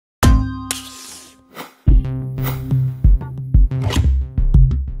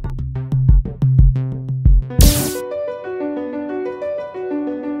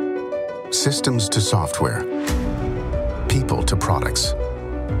Systems to software, people to products,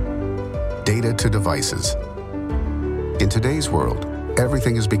 data to devices. In today's world,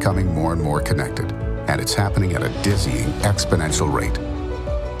 everything is becoming more and more connected, and it's happening at a dizzying exponential rate.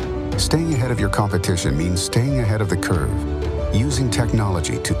 Staying ahead of your competition means staying ahead of the curve, using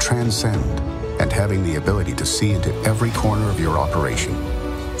technology to transcend, and having the ability to see into every corner of your operation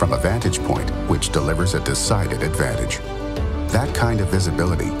from a vantage point which delivers a decided advantage. That kind of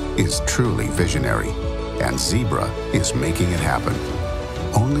visibility is truly visionary, and Zebra is making it happen.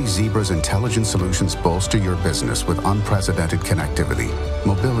 Only Zebra's intelligent solutions bolster your business with unprecedented connectivity,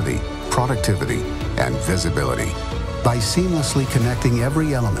 mobility, productivity, and visibility. By seamlessly connecting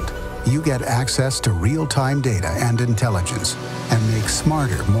every element, you get access to real-time data and intelligence and make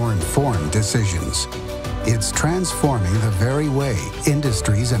smarter, more informed decisions. It's transforming the very way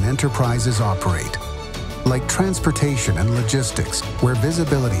industries and enterprises operate. Like transportation and logistics, where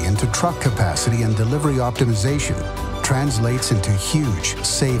visibility into truck capacity and delivery optimization translates into huge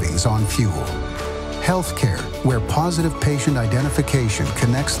savings on fuel. Healthcare, where positive patient identification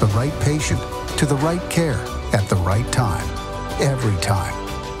connects the right patient to the right care at the right time, every time.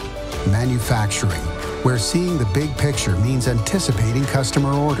 Manufacturing, where seeing the big picture means anticipating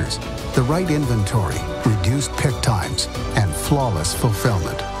customer orders, the right inventory, reduced pick times, and flawless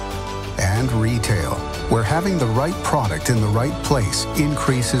fulfillment. And retail, where having the right product in the right place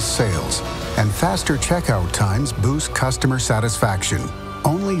increases sales, and faster checkout times boost customer satisfaction.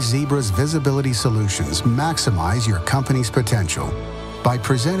 Only Zebra's visibility solutions maximize your company's potential by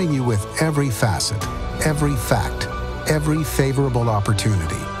presenting you with every facet, every fact, every favorable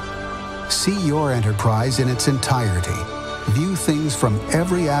opportunity. See your enterprise in its entirety. View things from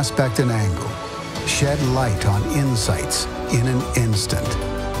every aspect and angle. Shed light on insights in an instant.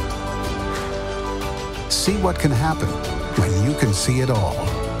 See what can happen when you can see it all.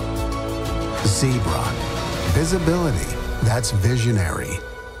 Zebra. Visibility that's visionary.